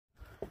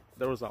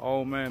there was an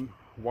old man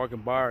walking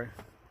by,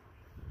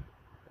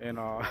 and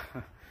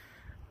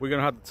we're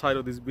gonna have to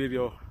title this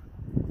video.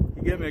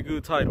 He gave me a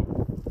good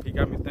title. He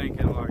got me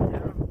thinking, like,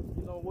 yeah,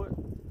 you know what?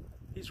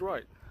 He's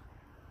right.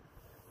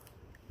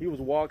 He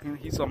was walking,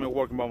 he saw me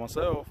walking by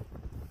myself,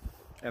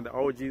 and the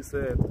OG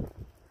said,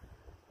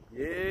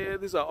 yeah,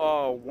 this is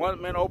a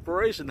one-man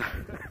operation.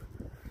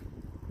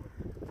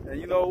 And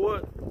you know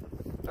what?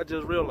 I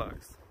just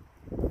realized,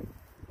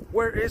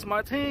 where is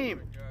my team?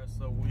 Right, guys,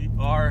 so we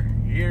are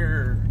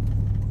here.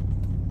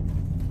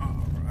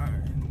 All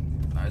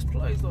right, nice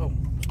place though.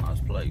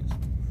 Nice place.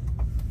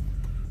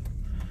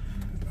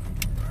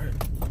 All right.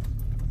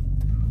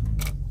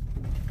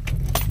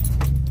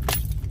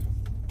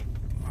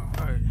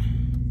 All right.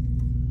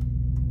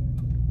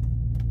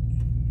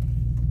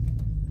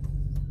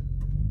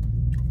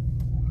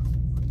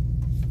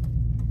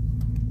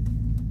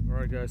 All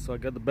right, guys. So I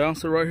got the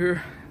bouncer right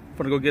here. I'm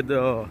gonna go get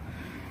the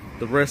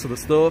rest of the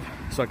stuff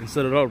so I can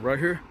set it up right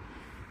here.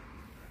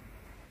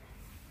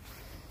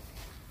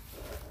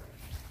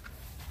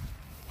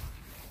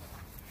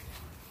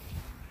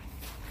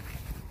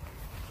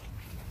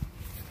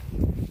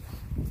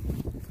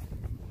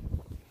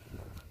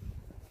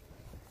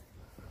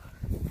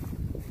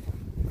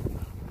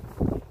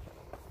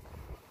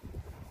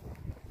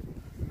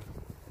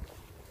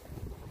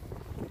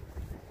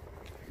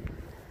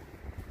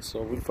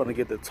 So we're gonna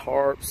get the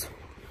tarps,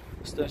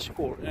 extension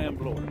cord, and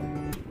blower.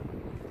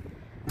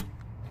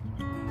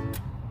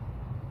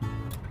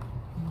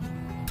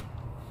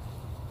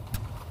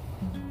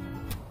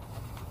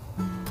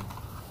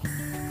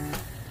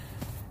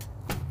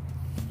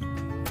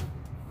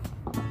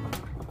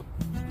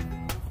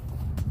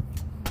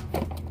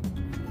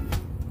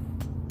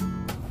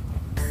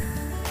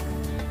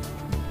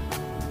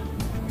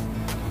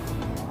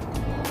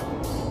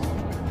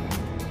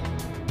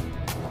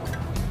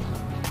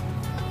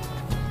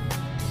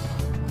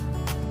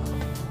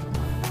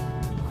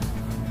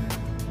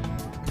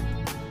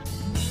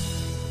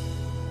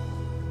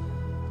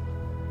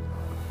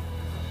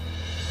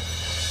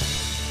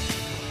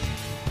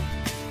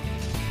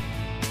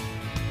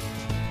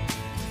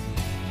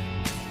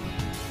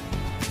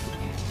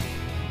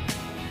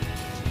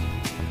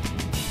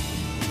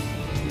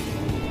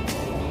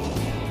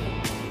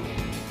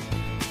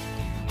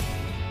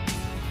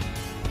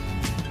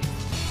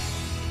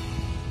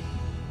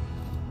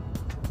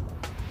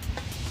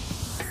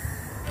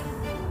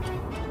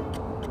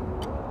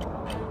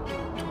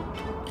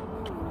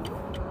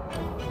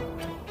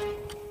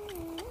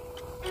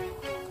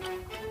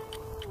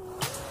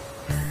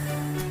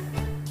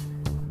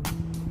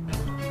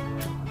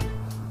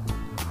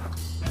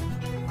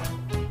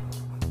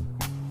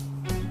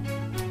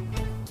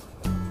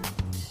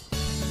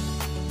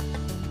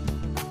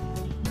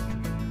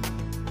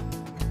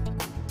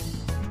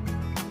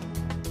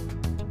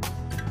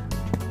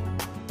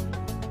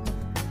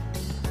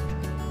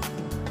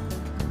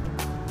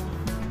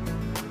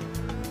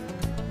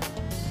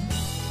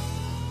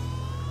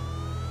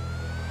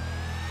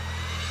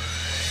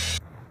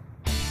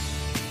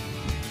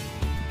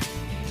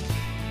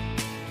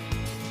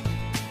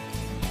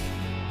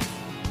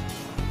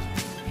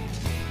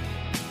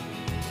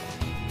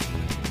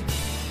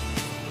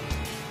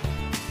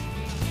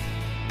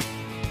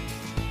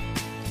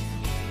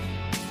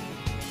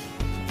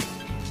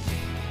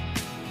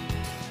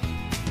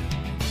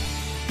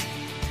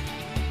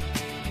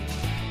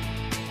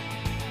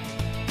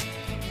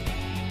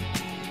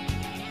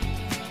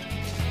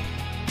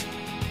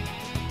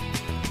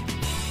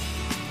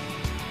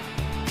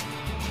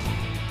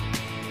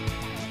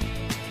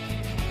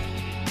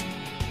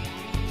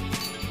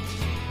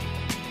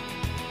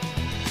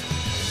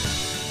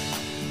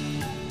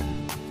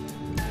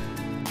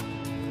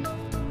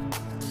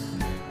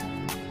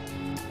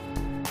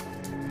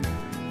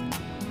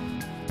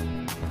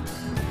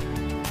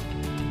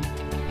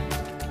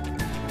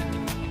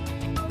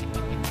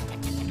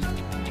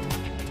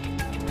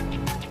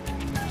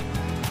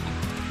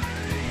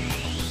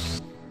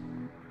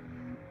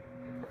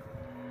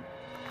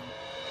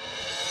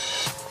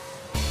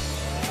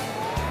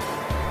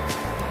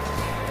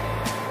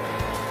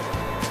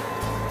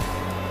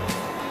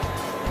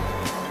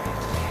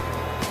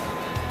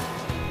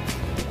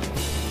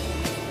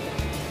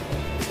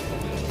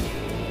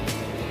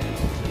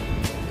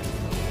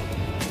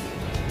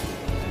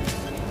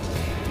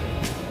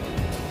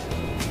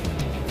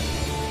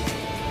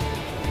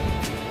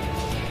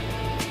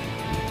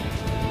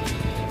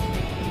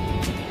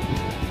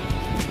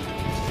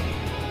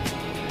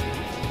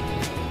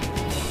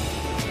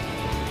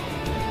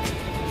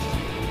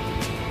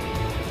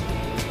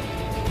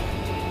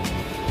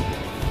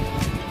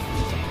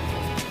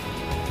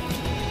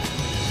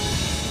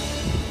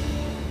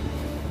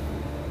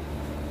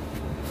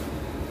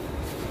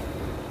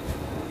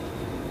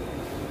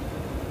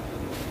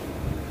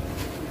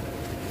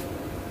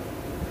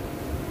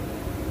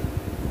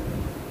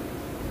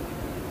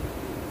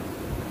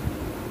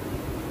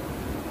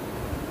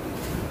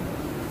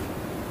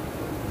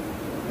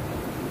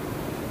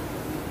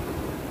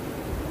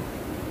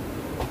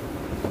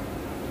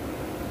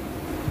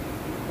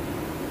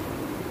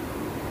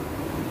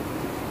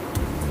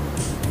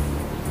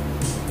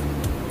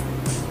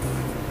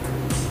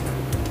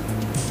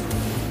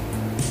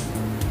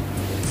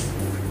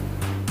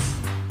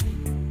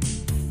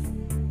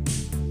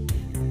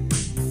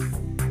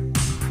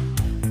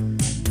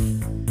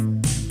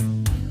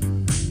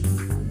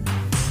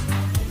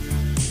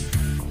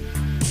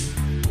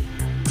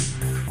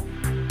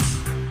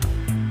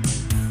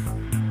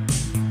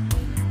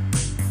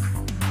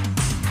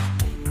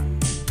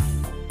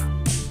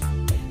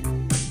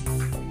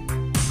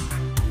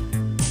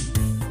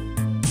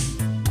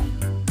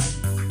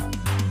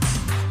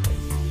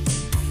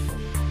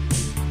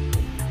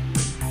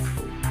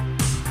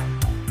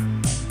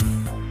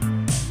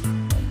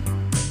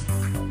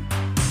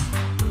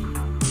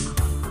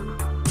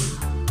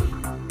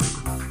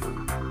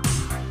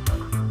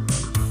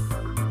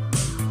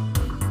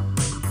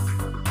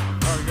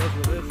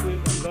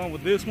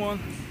 this one.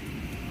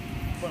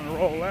 Gonna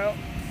roll out.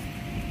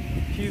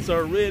 Keys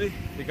are ready.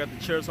 They got the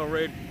chairs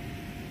already.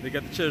 They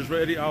got the chairs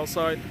ready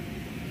outside,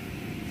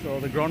 so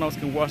the grown-ups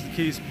can watch the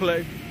kids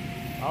play.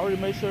 I already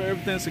made sure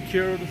everything's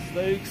secure, the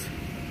stakes,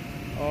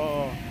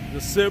 the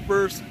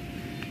zippers.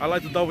 I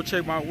like to double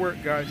check my work,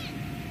 guys.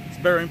 It's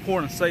very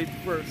important, safety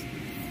first.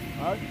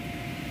 All right,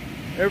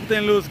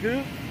 everything looks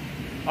good.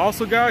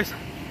 Also, guys,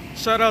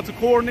 shout out to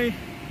Courtney.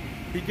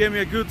 He gave me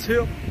a good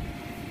tip.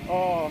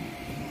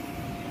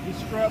 These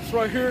straps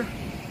right here,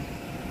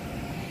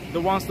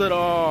 the ones that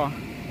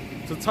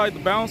to tighten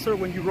the bouncer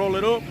when you roll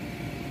it up.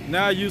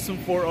 Now I use them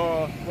for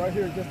right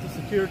here just to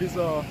secure these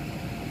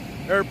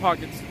air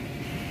pockets.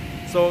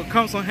 So it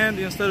comes in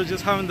handy instead of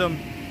just having them,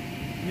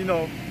 you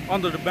know,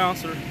 under the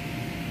bouncer.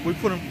 We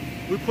put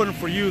them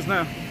for use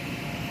now.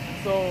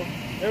 So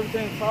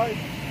everything's tight.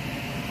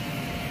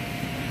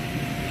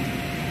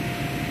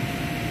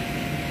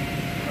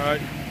 All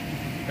right,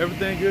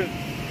 everything good.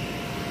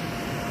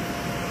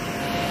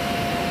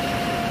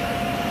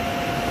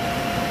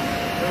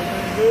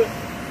 Everything good.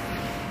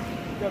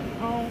 Got the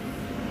cone.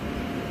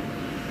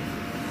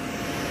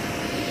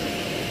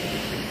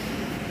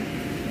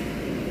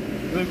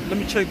 Let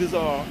me check this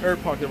air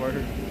pocket right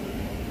here.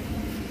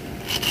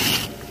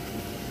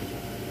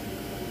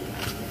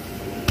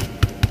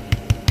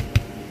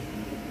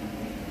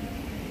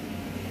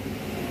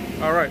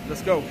 All right,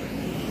 let's go.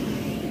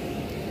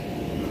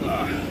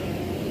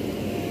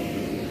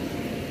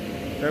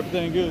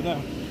 Everything good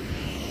now.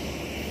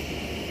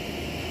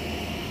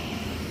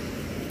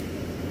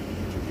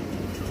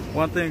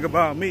 One thing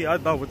about me, I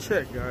double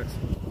check, guys.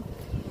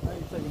 I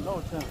ain't taking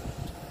no chance.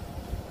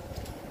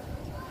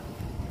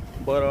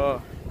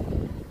 But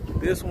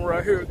this one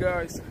right here,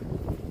 guys,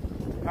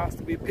 has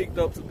to be picked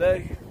up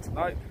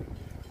tonight,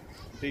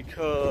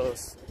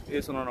 because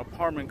it's in an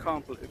apartment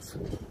complex.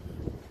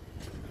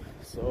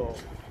 So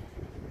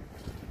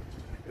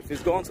if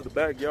it's going to the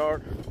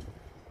backyard,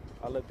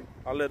 I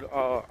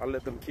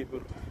let them keep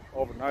it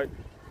overnight.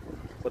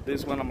 But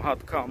this one I'm gonna have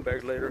to come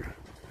back later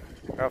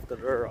after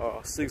their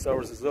 6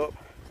 hours is up.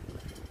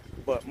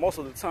 But most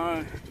of the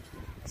time,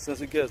 since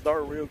it gets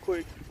dark real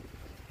quick,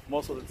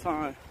 most of the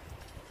time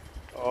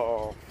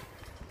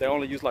they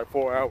only use like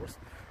 4 hours,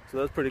 so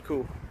that's pretty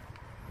cool.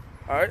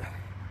 All right,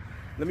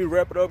 let me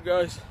wrap it up,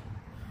 guys,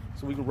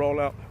 so we can roll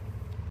out.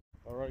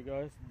 All right,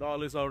 guys,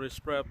 dolly's already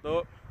strapped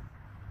up,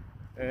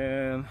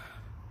 and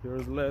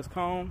here's the last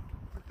cone.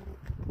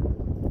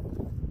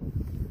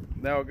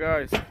 Now,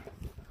 guys,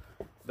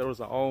 there was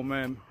an old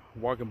man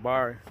walking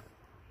by,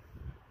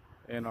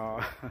 and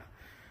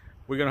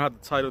we're gonna have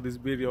to title this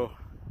video.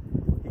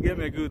 He gave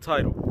me a good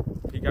title.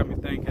 He got me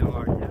thinking,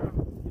 like, yeah,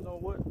 you know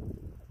what?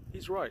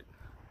 He's right.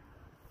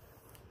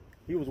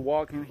 He was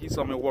walking, he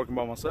saw me walking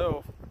by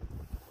myself,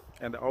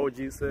 and the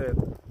OG said,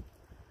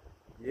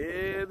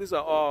 yeah, this is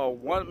a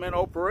one-man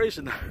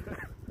operation.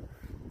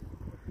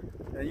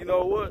 And you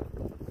know what?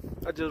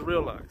 I just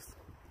realized,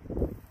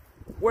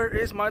 where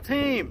is my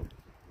team?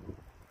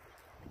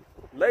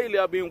 Lately,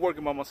 I've been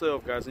working by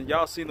myself, guys, and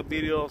y'all seen the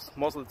videos.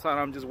 Most of the time,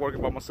 I'm just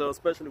working by myself,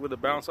 especially with the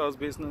bounce house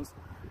business,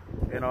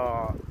 and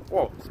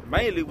well,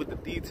 mainly with the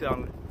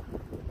detailing.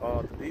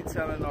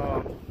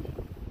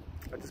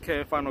 I just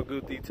can't find no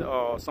good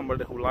detail.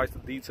 Somebody who likes the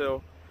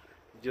detail.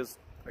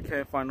 I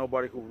can't find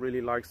nobody who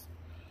really likes,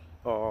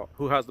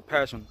 who has the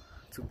passion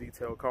to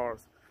detail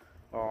cars.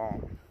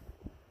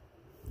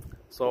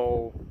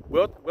 So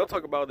we'll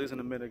talk about this in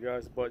a minute,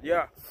 guys. But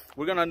yeah,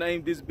 we're gonna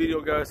name this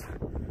video, guys,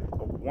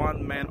 a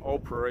one-man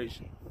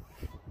operation.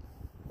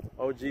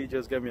 OG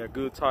just gave me a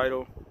good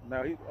title.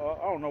 Now I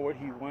don't know where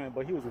he went,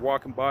 but he was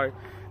walking by.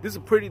 This is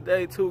a pretty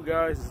day too,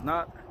 guys. It's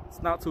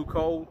not too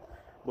cold,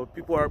 but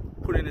people are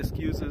putting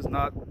excuses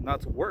not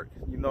to work.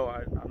 You know,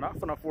 I'm not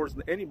gonna force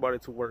anybody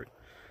to work,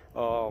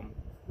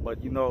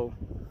 but you know,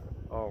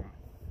 I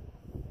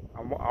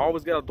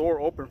always got a door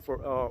open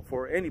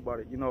for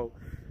anybody. You know,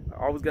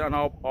 I always got an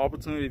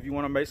opportunity. If you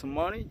want to make some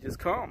money, just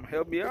come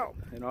help me out.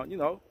 You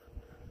know.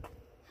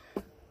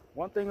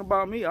 One thing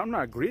about me, I'm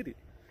not greedy.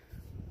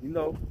 You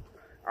know,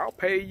 I'll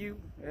pay you,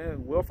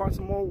 and we'll find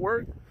some more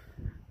work.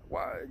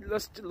 Why?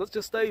 Let's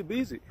just stay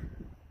busy.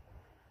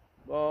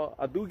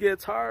 I do get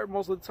tired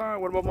most of the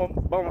time when I'm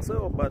by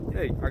myself, but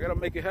hey, I gotta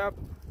make it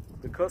happen.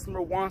 The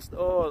customer wants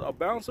a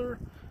bouncer,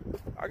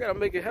 I gotta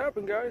make it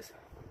happen, guys.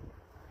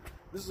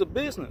 This is a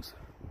business.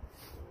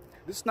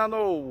 This is not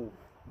no.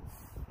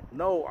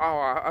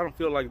 I don't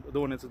feel like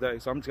doing it today,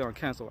 so I'm just gonna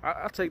cancel.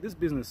 I take this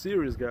business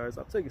serious, guys.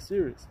 I take it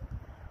serious.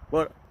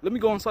 But let me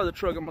go inside the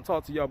truck. I'm gonna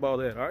talk to y'all about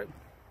that. All right?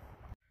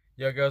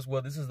 Yeah, guys.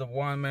 Well, this is the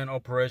one-man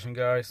operation,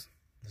 guys.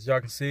 As y'all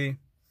can see,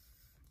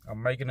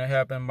 I'm making it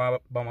happen by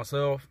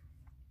myself,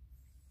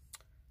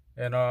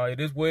 and it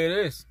is what it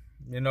is.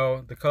 You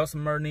know, the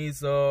customer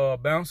needs a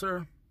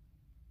bouncer.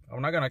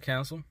 I'm not gonna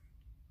cancel.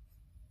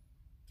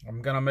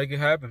 I'm gonna make it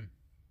happen.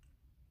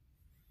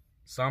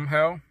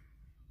 Somehow,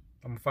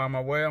 I'm gonna find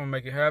my way. I'm gonna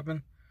make it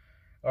happen.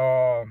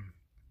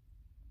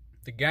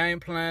 The game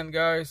plan,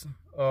 guys,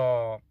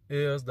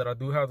 is that I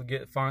do have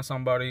to find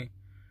somebody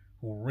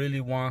who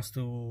really wants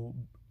to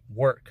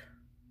work,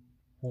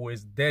 who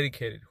is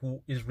dedicated,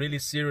 who is really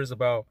serious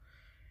about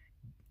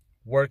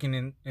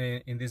working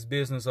in this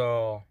business,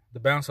 the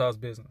bounce house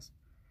business.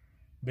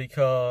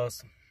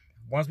 Because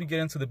once we get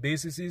into the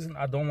busy season,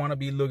 I don't want to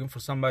be looking for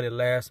somebody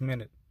last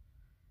minute.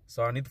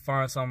 So I need to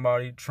find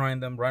somebody, train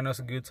them. Right now it's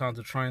a good time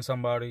to train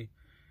somebody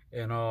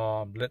and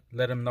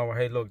let them know,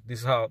 hey, look, this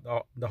is how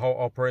the whole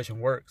operation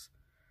works.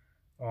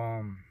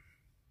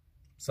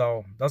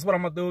 So that's what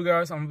I'm gonna do,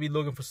 guys. I'm gonna be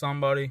looking for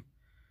somebody,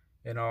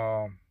 and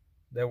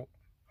that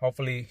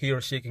hopefully he or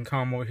she can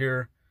come over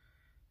here,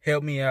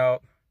 help me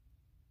out,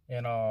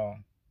 and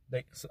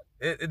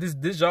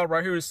this job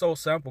right here is so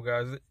simple,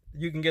 guys.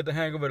 You can get the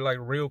hang of it like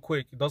real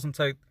quick. It doesn't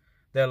take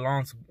that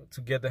long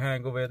to get the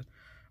hang of it.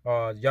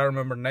 Y'all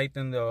remember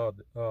Nathan, the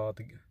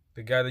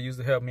guy that used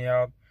to help me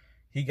out?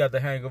 He got the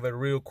hang of it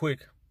real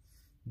quick.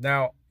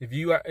 Now, if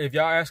y'all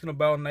asking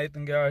about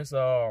Nathan, guys,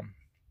 got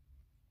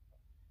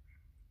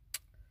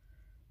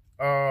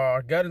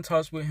in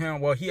touch with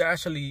him. Well, he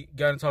actually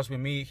got in touch with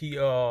me. He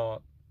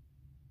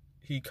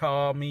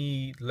called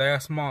me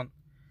last month,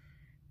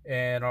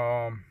 and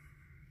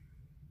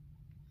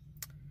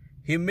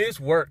he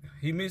missed work.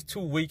 He missed 2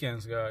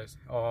 weekends, guys.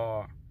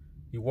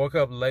 He woke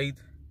up late.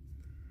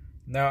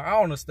 Now,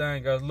 I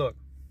understand, guys. Look,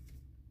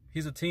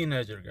 he's a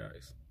teenager,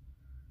 guys.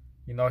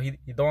 You know, he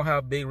don't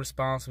have big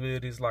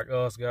responsibilities like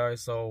us,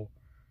 guys. So,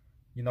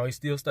 you know, he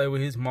still stay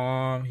with his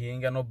mom. He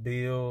ain't got no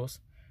bills.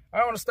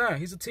 I understand.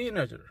 He's a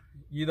teenager,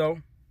 you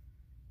know.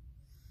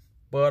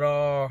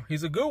 But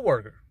he's a good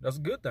worker. That's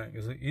a good thing.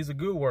 He's a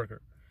good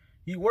worker.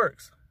 He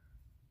works.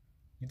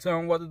 You tell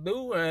him what to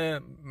do,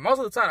 and most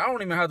of the time, I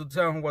don't even have to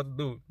tell him what to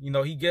do. You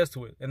know, he gets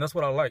to it, and that's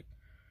what I like.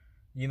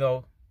 You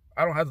know,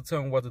 I don't have to tell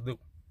him what to do.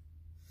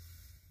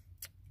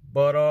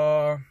 But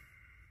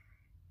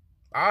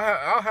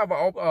I'll have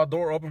a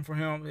door open for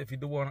him if you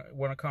do want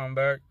to come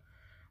back.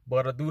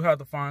 But I do have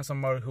to find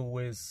somebody who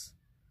wants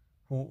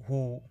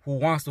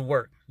to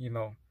work. You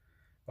know,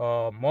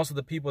 most of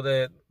the people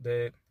that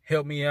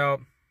help me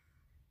out,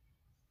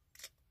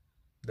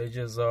 they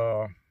just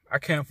I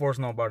can't force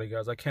nobody,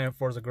 guys. I can't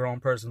force a grown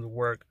person to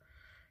work,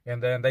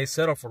 and then they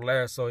settle for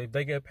less. So if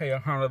they get paid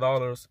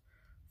 $100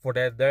 for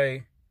that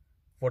day,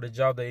 for the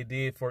job they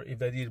did, for if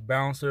they did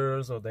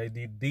bouncers or they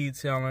did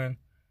detailing,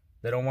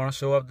 they don't want to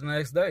show up the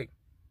next day.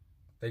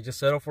 They just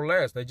settle for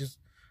less. They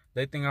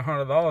think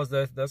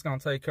 $100 that's gonna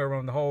take care of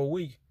them the whole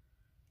week.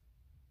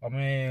 I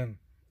mean,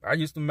 I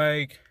used to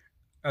make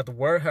at the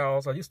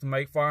warehouse. I used to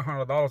make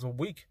 $500 a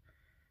week.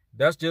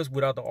 That's just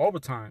without the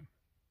overtime.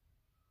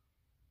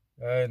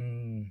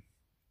 And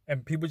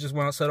people just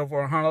want to settle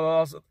for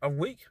 $100 a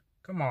week.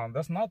 Come on,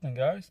 that's nothing,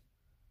 guys.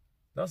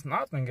 That's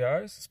nothing,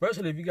 guys.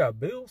 Especially if you got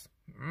bills.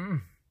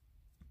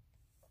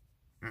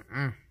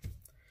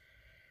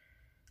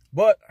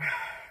 But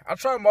I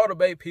try to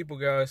motivate people,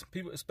 guys.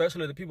 People,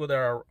 especially the people that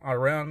are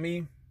around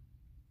me,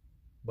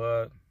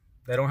 but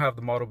they don't have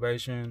the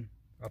motivation.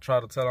 I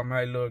try to tell them,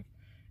 hey, look,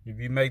 if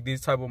you make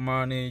this type of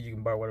money, you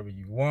can buy whatever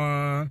you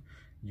want.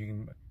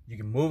 You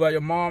can move out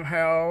your mom's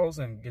house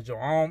and get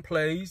your own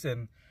place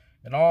and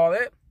all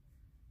that.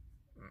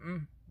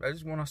 They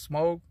just want to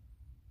smoke,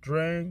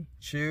 drink,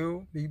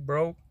 chill, be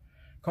broke,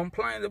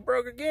 complain they're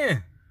broke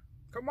again.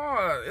 Come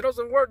on, it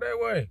doesn't work that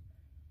way.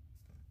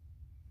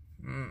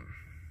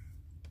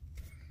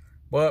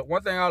 But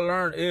one thing I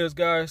learned is,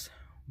 guys,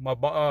 my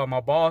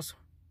boss,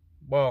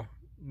 yeah,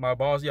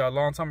 a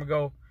long time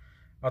ago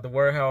at the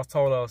warehouse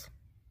told us,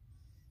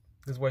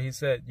 this is what he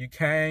said: you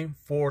can't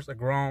force a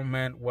grown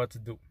man what to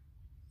do.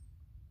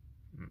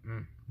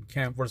 You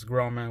can't force a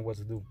grown man what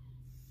to do.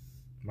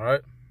 All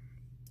right.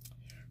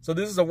 So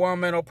this is a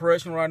one-man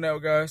operation right now,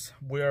 guys.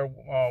 We are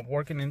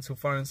working into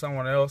finding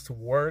someone else to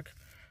work.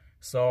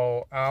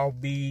 So I'll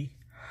be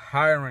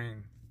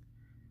hiring.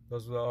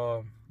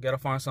 Gotta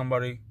find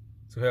somebody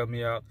to help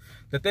me out.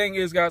 The thing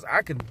is, guys,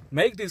 I can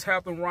make this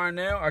happen right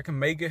now. I can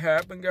make it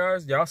happen,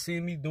 guys. Y'all see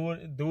me do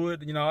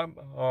it. You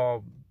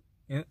know,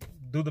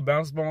 do the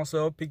bounce by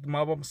myself, pick them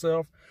up by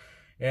myself,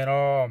 and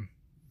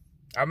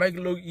I make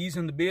it look easy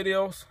in the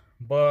videos.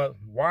 But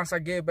once I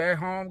get back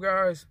home,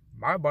 guys,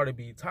 my body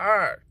be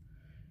tired,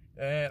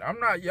 and I'm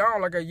not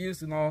young like I used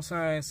to. You know what I'm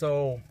saying?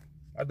 So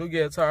I do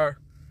get tired,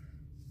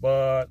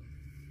 but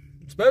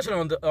especially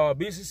on the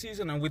busy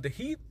season and with the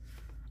heat.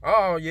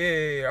 Oh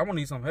yeah, I'm gonna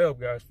need some help,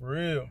 guys, for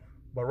real.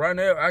 But right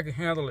now I can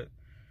handle it.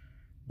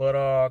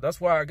 But that's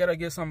why I gotta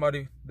get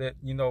somebody that,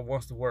 you know,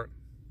 wants to work.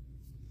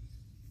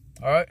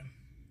 All right.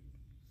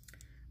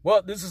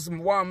 Well, this is some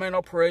one-man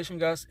operation,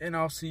 guys, and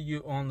I'll see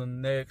you on the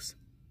next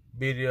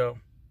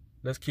video.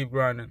 Let's keep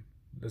grinding.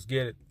 Let's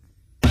get it.